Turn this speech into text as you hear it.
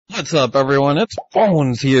What's up, everyone? It's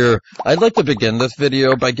Bones here. I'd like to begin this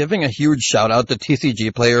video by giving a huge shout out to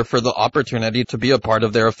TCG Player for the opportunity to be a part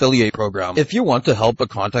of their affiliate program. If you want to help a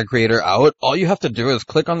content creator out, all you have to do is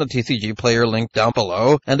click on the TCG Player link down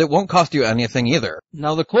below, and it won't cost you anything either.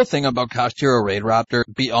 Now, the cool thing about Kashtira Raidraptor,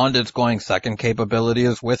 beyond its going second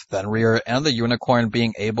capabilities with Fenrir and the Unicorn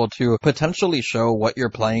being able to potentially show what you're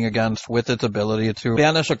playing against with its ability to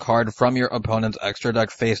banish a card from your opponent's extra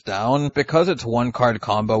deck face down, because it's one card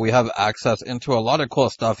combo, we have access into a lot of cool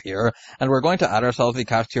stuff here, and we're going to add ourselves the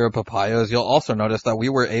Kashtira Papayas. You'll also notice that we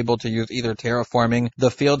were able to use either Terraforming, the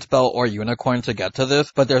Field Spell, or Unicorn to get to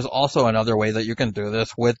this, but there's also another way that you can do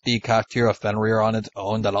this with the Kashtira Fenrir on its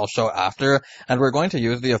own that I'll show after, and we're going to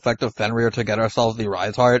use the effect of Fenrir to get ourselves the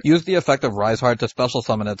Rise Heart, use the effect of Rise Heart to special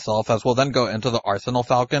summon itself, as we'll then go into the Arsenal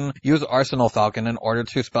Falcon, use Arsenal Falcon in order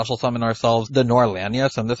to special summon ourselves the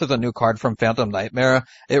Norlanius, and this is a new card from Phantom Nightmare.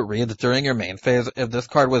 It reads, during your main phase, if this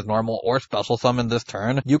card was normal or special summon this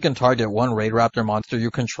turn, you can target one Raidraptor monster you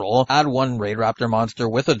control, add one Raidraptor monster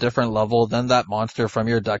with a different level than that monster from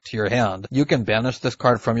your deck to your hand. You can banish this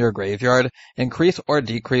card from your graveyard, increase or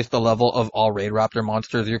decrease the level of all Raidraptor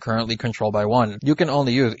monsters you currently control by one. You can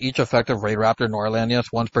only use each effect of Raidraptor Norlanius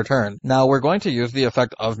once per turn. Now, we're going to use the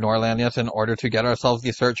effect of Norlanius in order to get ourselves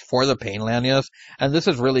the search for the Painlanius, and this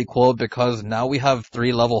is really cool because now we have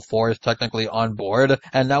 3 level 4s technically on board,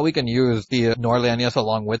 and now we can use the Norlanius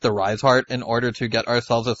along with the Rise Heart in order to get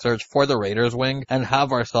ourselves a search for the Raider's Wing and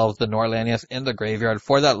have ourselves the Norlanius in the graveyard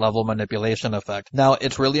for that level manipulation effect. Now,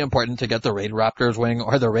 it's really important to get the Raidraptor's Wing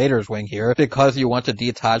or the Raider's Wing here because you want to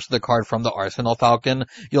detach the card from the Arsenal Falcon.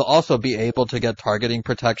 You'll also be able to get targeting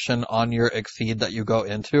protection on your Exceed that you go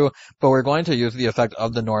into, but we're going to use the effect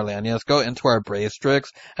of the Norlanius, go into our Brave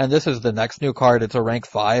Strix, and this is the next new card. It's a rank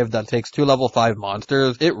 5 that takes 2 level 5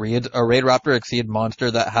 monsters. It reads, a Raidraptor Exceed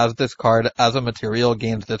monster that has this card as a material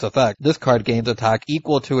gains this effect. This card gains attack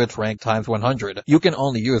equal to its rank times 100. You can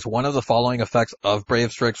only use one of the following effects of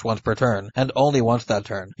Brave Strix once per turn, and only once that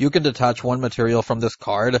turn. You can detach one material from this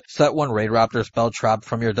card, set one Raidraptor spell trap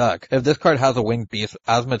from your deck. If this card has a Winged Beast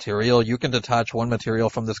as material, you can detach one material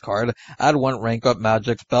from this card, add one rank up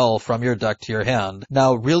magic spell from your deck to your hand.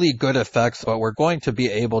 Now, really good effects, but we're going to be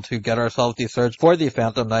able to get ourselves the search for the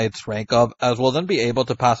Phantom Knight's rank up, as we'll then be able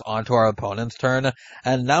to pass on to our opponent's turn,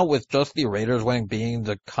 and now with just the Raider's Wing being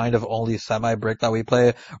the kind of only semi-brick that we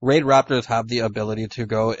play, Raidraptors have the ability to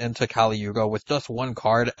go into Yuga with just one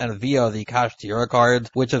card and via the Kashtira cards,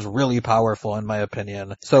 which is really powerful in my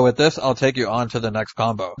opinion. So with this, I'll take you on to the next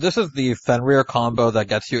combo. This is the Fenrir combo that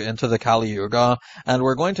gets you into the Yuga, and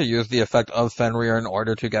we're going to use the effect of Fenrir in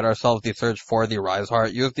order to get ourselves the search for the Rise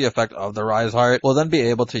Heart, use the effect of the Rise Heart. We'll then be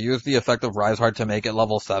able to use the effect of Rise Heart to make it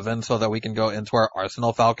level 7 so that we can go into our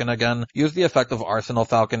Arsenal Falcon again, use the effect of Arsenal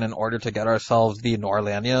Falcon in order to get ourselves the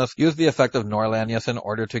Norlanius, use the effect of Norlanius in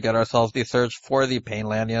order to get ourselves the search for the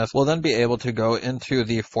Painlanius. We'll then be able to go into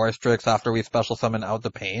the Force Strix after we special summon out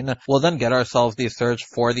the Pain. We'll then get ourselves the search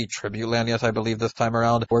for the Tribute Lanius, I believe this time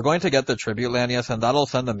around. We're going to get the Tribute Lanius, and that'll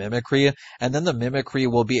send the Mimicry, and then the Mimicry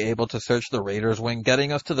will be able to search the Raider's Wing,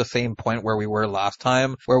 getting us to the same point where we were last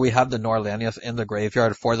time, where we have the Norlanius in the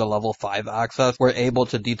graveyard for the level 5 access. We're able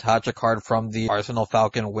to detach a card from the Arsenal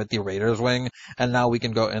Falcon with the Raider's Wing, and now we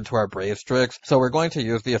can go into our Brave Strix. So we're going to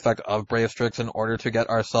use the effect of Brave Strix in order to get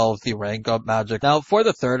ourselves the rank up magic. Now, for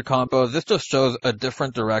the third combo, this just shows a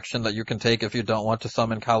different direction that you can take if you don't want to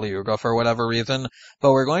summon Yuga for whatever reason,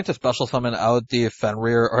 but we're going to special summon out the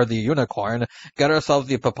Fenrir or the Unicorn, get ourselves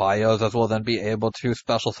the Papayas, as we'll then be able to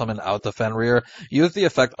special summon out the Fenrir, use the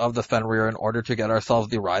effect of the Fenrir in order to get ourselves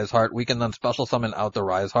the Rise Heart. We can then special summon out the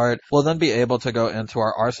Rise Heart. We'll then be able to go into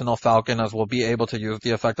our Arsenal Falcon, as we'll be able to use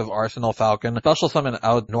the effect of Arsenal Falcon, special summon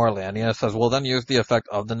out Norlanius, as we'll then use the effect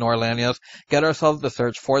of the Norlanius, get ourselves the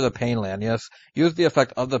search for the Painlanius, use the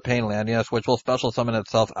effect of the Painlanius, which will special summon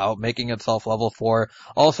itself out, making itself level 4,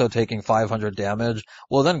 also taking 500 damage.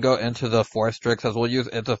 We'll then go into the Force Strix, as we'll use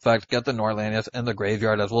its effect, get the Norlanius in the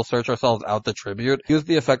graveyard, as we'll search ourselves out the Tribute, use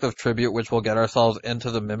the effect of Tribute, which will get ourselves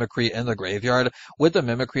into the Mimicry in the graveyard. With the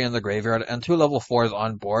Mimicry in the graveyard and 2 level 4s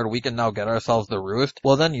on board, we can now get ourselves the Roost.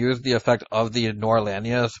 We'll then use the effect of the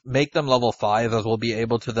Norlanius, make them level 5, as we'll be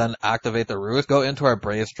able to then activate the Roost, go into our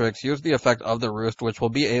Brave Strix, use the effect of the Roost, which will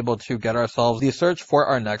be able to get ourselves the search for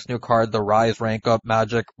our next new card, the Rise rank up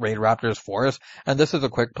magic Raidraptor's Force, and this is a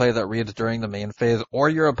quick play that reads, during the main phase or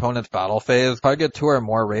your opponent's battle phase, target 2 or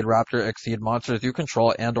more Raidraptor Exceed monsters you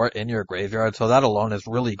control and or in your graveyard, so that alone is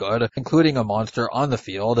really good, including a monster on the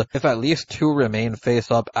field. If at least 2 remain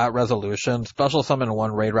face up at resolution, special summon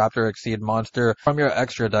 1 Raidraptor Exceed monster from your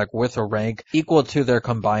extra deck with a rank equal to their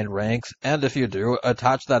combined ranks, and if you do,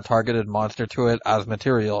 attach that targeted monster to it as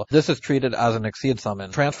material. This is treated as an Exceed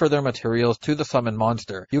summon. Transfer their materials to the summon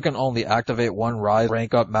monster. You can only activate 1 Rise,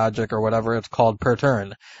 rank up magic, or whatever it's called per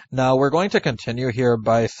turn. Now, we're going to continue here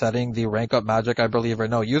by setting the rank up magic, I believe, or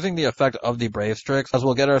no, using the effect of the Brave Strix, as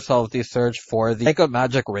we'll get ourselves the search for the rank up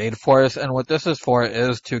magic raid force, and what this is for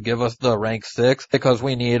is to give us the rank 6, because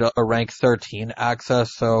we need a rank 13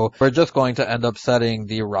 access, so we're just going to end up setting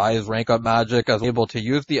the Rise rank up magic as able to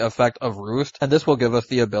use the effect of Roost, and this will give us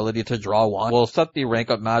the ability to draw 1. We'll set the rank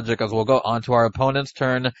up magic as we'll go on to our opponent's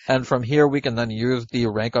turn, and from here we can then use the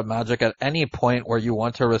rank up magic at any point where you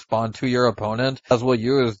want to respond to your opponent, as we'll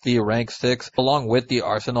use the rank 6 along with the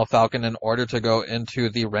Arsenal Falcon in order to go into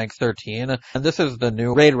the rank 13, and this is the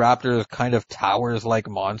new Raidraptor's kind of towers-like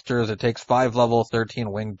monsters. It takes 5 level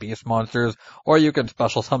 13 winged beast monsters, or you can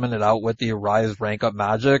special summon it out with the Rise rank up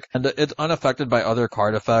magic, and it's unaffected by other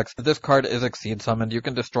card effects. If this card is Exceed summoned, you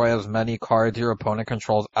can destroy as many cards your opponent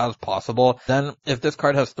controls as possible. Then, if this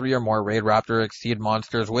card has 3 or more Raidraptor Exceed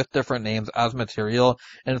monsters with different names as material,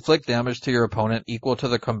 inflict damage to your opponent equal to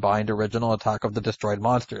the combined original attack of the destroyed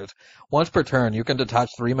monsters. Once per turn, you can detach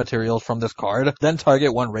 3 materials from this card, then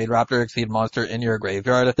target 1 Raidraptor Exceed monster in your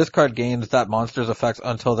graveyard. This card gains that monster's effects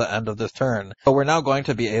until the end of this turn. So we're now going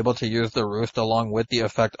to be able to use the Roost along with the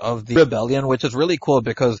effect of the Rebellion, which is really cool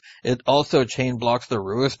because it also chain blocks the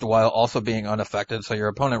Roost while also being unaffected, so your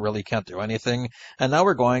opponent really can't do anything. And now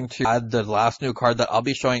we're going to add the last new card that I'll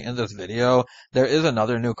be showing in this video. There is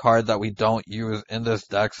another new card that we don't use in this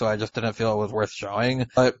deck, so I just didn't feel it was worth showing.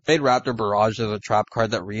 But Raidraptor Barrage is a trap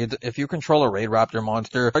card that reads, if you control a Raidraptor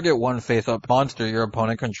monster, target 1 face-up monster your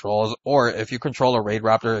opponent controls, or if you control a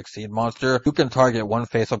Raidraptor Exceed monster, you can target 1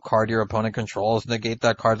 face-up card your opponent controls, negate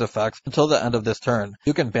that card's effects until the end of this turn.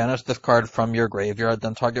 You can banish this card from your graveyard,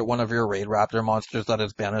 then target one of your Raidraptor monsters that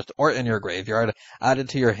is banished or in your graveyard, add it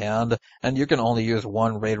to your hand, and you can only use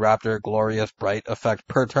 1 Raidraptor Glorious Bright effect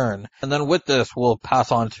per turn. And then with this, we'll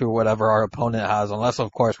pass on to whatever our opponent has, unless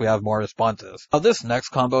of course we have more responses. Now this next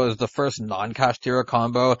combo is the first non-Kashtira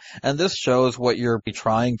combo, and this shows what you're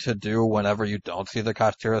trying to do whenever you don't see the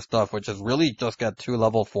Kashtira stuff, which is really just get 2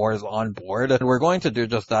 level 4s on board. And we're going to do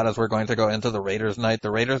just that as we're going to go into the Raiders Knight.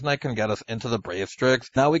 The Raiders Knight can get us into the Brave Strix.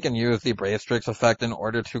 Now we can use the Brave Strix effect in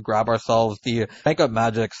order to grab ourselves the Rank Up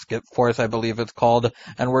Magic Skip Force, I believe it's called,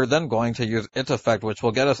 and we're then going to use its effect, which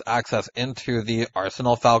will get us access into the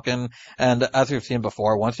Arsenal Falcon. And as you've seen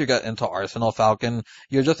before, once you get into Arsenal Falcon,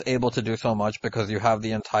 you're just able to do so much because you have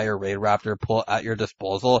the entire Raidraptor pool at your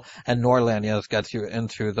disposal, and Norlanius gets you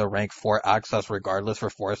into the rank 4 access regardless for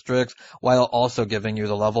 4 Strix, while also giving you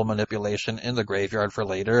the level manipulation in the graveyard for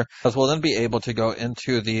later, as we'll then be able to go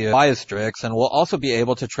into the 5 Strix, and we'll also be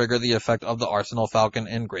able to trigger the effect of the Arsenal Falcon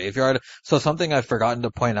in graveyard. So something I've forgotten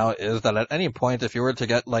to point out is that at any point, if you were to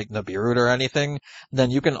get like Nibiru or anything,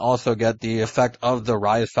 then you can also get the effect of the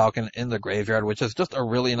Rise Falcon in the graveyard, which is just a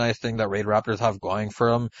really nice thing that Raidraptors have going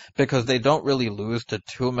for them, because they don't really lose to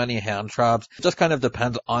too many hand traps. It just kind of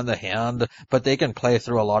depends on the hand, but they can play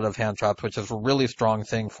through a lot of hand traps, which is a really strong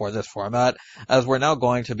thing for this format, as we're now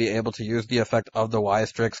going to be able to use the effect of the Y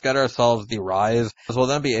Strix, get ourselves the Rise, as we'll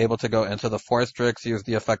then be able to go into the 4 Strix, use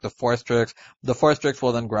the effect of 4 Strix. The 4 Strix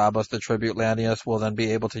will then grab us the Tribute Lanius, we'll then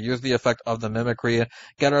be able to use the effect of the Mimicry,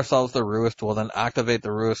 get ourselves the Roost, we'll then activate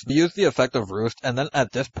the Roost, use the effect of Roost, and then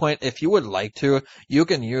at this point, if you would like to, you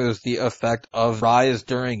can use the effect of Rise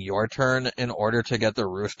during your turn in order to get the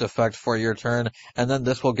Roost effect for your turn, and then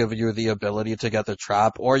this will give you the ability to get the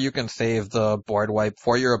trap, or you can save the board wipe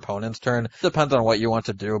for your opponent's turn. Depends on what you want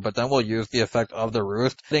to do, but then we'll use the effect of the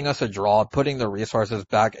Roost, getting us a draw, putting the resources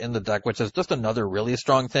back in the deck, which is just another really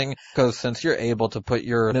strong thing, because since you're able to put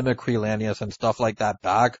your Mimicry Lanius and stuff like that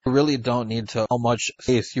back, you really don't need to how much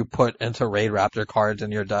space you put into Raidraptor cards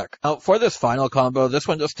in your deck. Now, for this final combo, this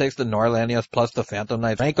one just takes the Norlanius plus the Phantom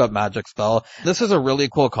Knight's Rank Up Magic spell. This is a really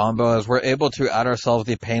cool combo as we're able to add ourselves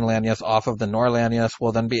the Pain Lanius off of the Norlanius.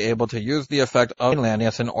 We'll then be able to use the effect of Pain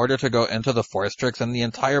Lanius in order to go into the 4 Strix, and the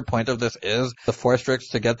entire point of this is the 4 Strix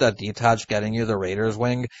to get that detach, getting you the Raider's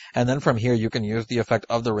Wing, and then from here you can use the effect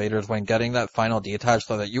of the Raider's Wing, getting that final detach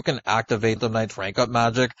so that you can activate the Knight's Rank Up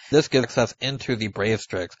Magic. This gives access into the Brave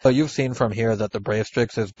Strix. So you've seen from here that the Brave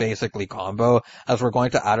Strix is basically combo, as we're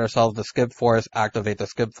going to add ourselves the Skip Force, activate the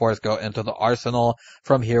Skip Force, go into the Arsenal.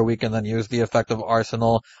 From here we can then use the effect of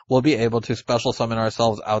Arsenal. We'll be able to special summon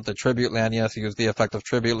ourselves out the Tribute Lanius, use the effect of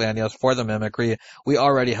Tribute Lanius for the Mimicry. We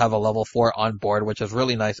already have a level 4 on board, which is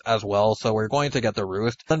really nice as well, so we're going to get the the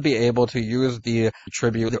Roost, then be able to use the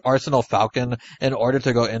tribute, the Arsenal Falcon, in order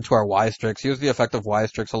to go into our Y-Strix, use the effect of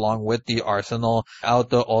Y-Strix along with the Arsenal, out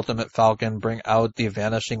the Ultimate Falcon, bring out the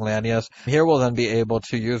Vanishing Lanius. Here we'll then be able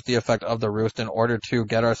to use the effect of the Roost in order to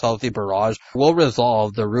get ourselves the Barrage. We'll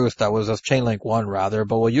resolve the Roost that was as Chainlink 1 rather,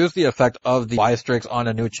 but we'll use the effect of the Y-Strix on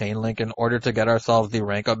a new Chainlink in order to get ourselves the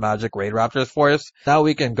rank up magic Raidraptor's Force. Now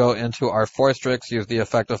we can go into our Force-Strix, use the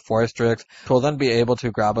effect of Force-Strix. We'll then be able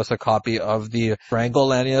to grab us a copy of the Strangle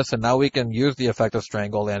Lanius, and now we can use the effect of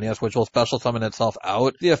Strangle Lanius, which will special summon itself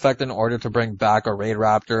out. The effect in order to bring back a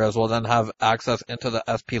Raidraptor, as we'll then have access into the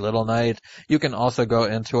SP Little Knight. You can also go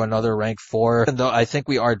into another rank 4, even though I think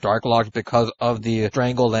we are dark locked because of the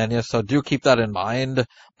Strangle Lanius, so do keep that in mind.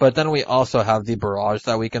 But then we also have the Barrage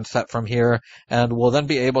that we can set from here, and we'll then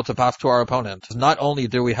be able to pass to our opponent. Not only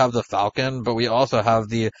do we have the Falcon, but we also have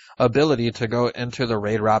the ability to go into the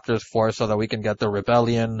Raidraptor's Force so that we can get the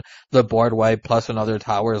Rebellion, the board wipe, plus another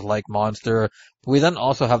Towers like monster. We then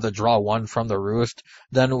also have the draw 1 from the Roost.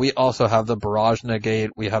 Then we also have the Barrage negate.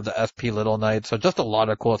 We have the SP Little Knight. So just a lot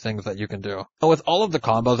of cool things that you can do. Now with all of the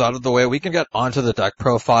combos out of the way, we can get onto the deck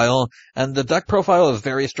profile. And the deck profile is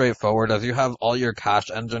very straightforward as you have all your cash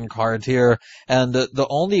engine cards here. And the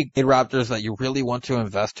only Raidraptors that you really want to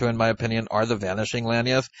invest to, in my opinion, are the Vanishing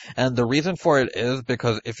Lanius. And the reason for it is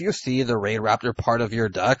because if you see the Raidraptor part of your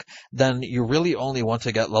deck, then you really only want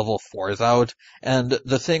to get level 4s out. And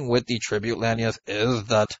the thing with the Tribute Lanius is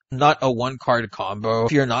that not a 1-card combo.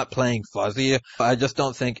 If you're not playing Fuzzy, I just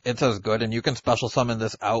don't think it's as good, and you can special summon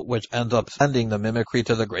this out, which ends up sending the Mimicry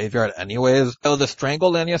to the graveyard anyways. So the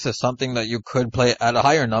Strangle Lanius is something that you could play at a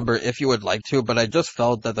higher number if you would like to, but I just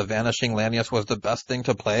felt that the Vanishing Lanius was the best thing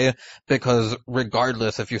to play, because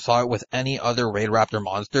regardless, if you saw it with any other Raidraptor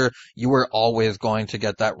monster, you were always going to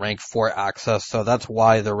get that rank 4 access, so that's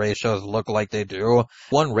why the ratios look like they do.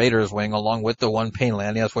 1 Raider's Wing along with the 1 Pain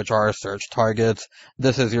Lanius, which are our search targets.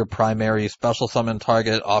 This is your primary special summon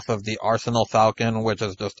target off of the Arsenal Falcon, which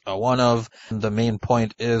is just a 1-of. The main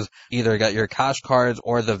point is either get your cash cards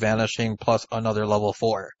or the Vanishing plus another level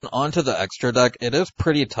 4. Onto the extra deck, it is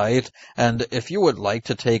pretty tight, and if you would like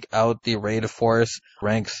to take out the Raid Force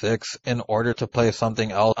rank 6 in order to play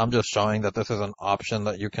something else, I'm just showing that this is an option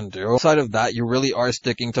that you can do. Aside of that, you really are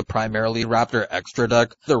sticking to primarily Raptor extra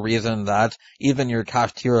deck. The reason that even your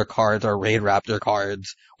Kashtira cards are Raidraptor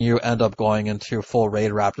cards, you end up going into full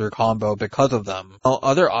Raidraptor combo because of them. Now,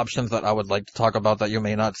 other options that I would like to talk about that you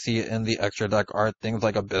may not see in the extra deck are things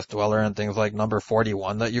like Abyss Dweller and things like number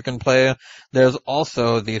 41 that you can play. There's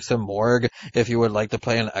also the Simorg if you would like to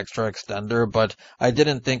play an extra extender, but I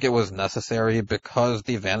didn't think it was necessary because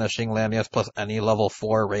the Vanishing Lanius plus any level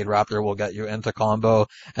 4 Raidraptor will get you into combo,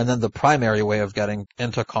 and then the primary way of getting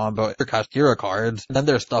into combo are Kashtira cards. And then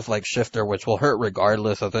there's stuff like Shifter, which will hurt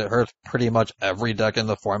regardless, as it hurts pretty much every deck in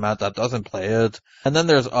the format that doesn't play it. And then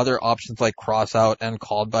there's other options like Crossout and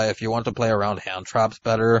Called By if you want to play around hand traps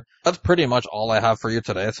better. That's pretty much all I have for you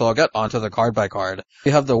today, so I'll get onto the card by card.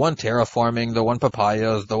 We have the 1 Terraforming, the 1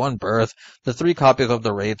 Papayas, the 1 Birth, the 3 copies of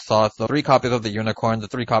the Raid Sauce, the 3 copies of the Unicorn, the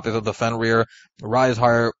 3 copies of the Fenrir, Rise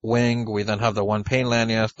Heart, Wing. We then have the 1 Pain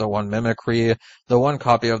Lanius, the 1 Mimicry, the 1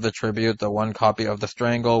 copy of the Tribute, the 1 copy of the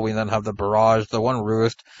Strangle. We then have the Barrage, the 1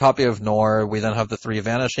 Roost, copy of Nor. We then have the 3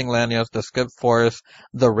 Vanishing Lanius, the Skip Force,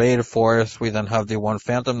 the Raid Force. We then have the 1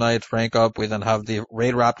 Phantom Knights rank up. We then have the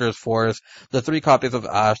Raidraptor's Force, the 3 copies of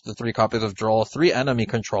Ash, the 3 copies of Droll, 3 Enemy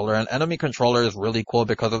Controller. And Enemy Controller is really cool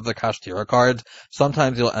because of the Kashtira cards.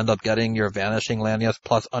 Sometimes you'll end up getting your Vanishing Lanius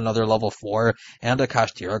plus another level 4 and a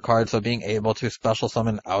Kashtira card, so being able to special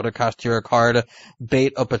summon out a Kashtira card,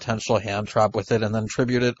 bait a potential hand trap with it, and then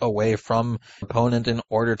tribute it away from opponent in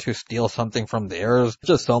order to steal something from theirs.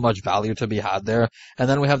 Just so much value to be had there. And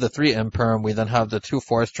then we have the 3 Imperm. We then have the 2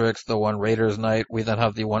 Force-Strix, the 1 Raider's Knight. We then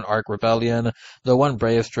have the 1 Arc Rebellion, the 1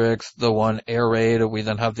 Brave-Strix, the 1 Air Raid. We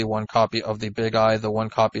then have the 1 copy of the Big Eye, the 1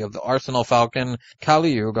 copy of the Arsenal Falcon,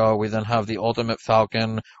 Kali Yuga. We then have the Ultimate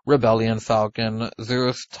Falcon, Rebellion Falcon,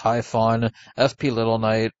 Zeus, Typhon, SP Little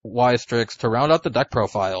Knight, Y-Strix to round out the deck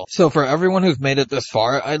profile. So for everyone who's made it this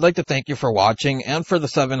far, I'd like to thank you for watching and for the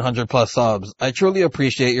 700 plus subs. I truly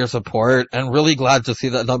appreciate your support and really glad to see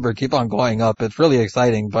that number keep on going up. It's really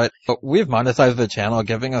exciting, but we've monetized the channel,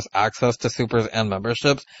 giving us access to supers and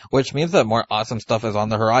memberships, which means that more awesome stuff is on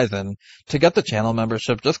the horizon. To get the channel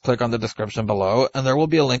membership, just click on the description below and there will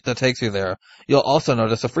be a link that takes you there. You'll also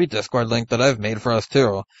notice a free Discord link that I've made for us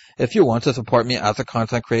too. If you want to support me as a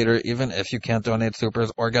content creator, even if you can't donate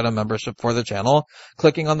supers or get a membership for the channel,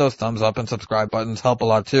 clicking on those thumbs up and subscribe buttons help a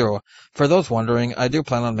lot too. For those wondering, I do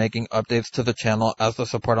plan on making updates to the channel as the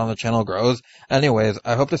support on the channel grows. Anyways,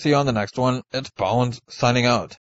 I hope to see you on the next one. It's Bones, signing out.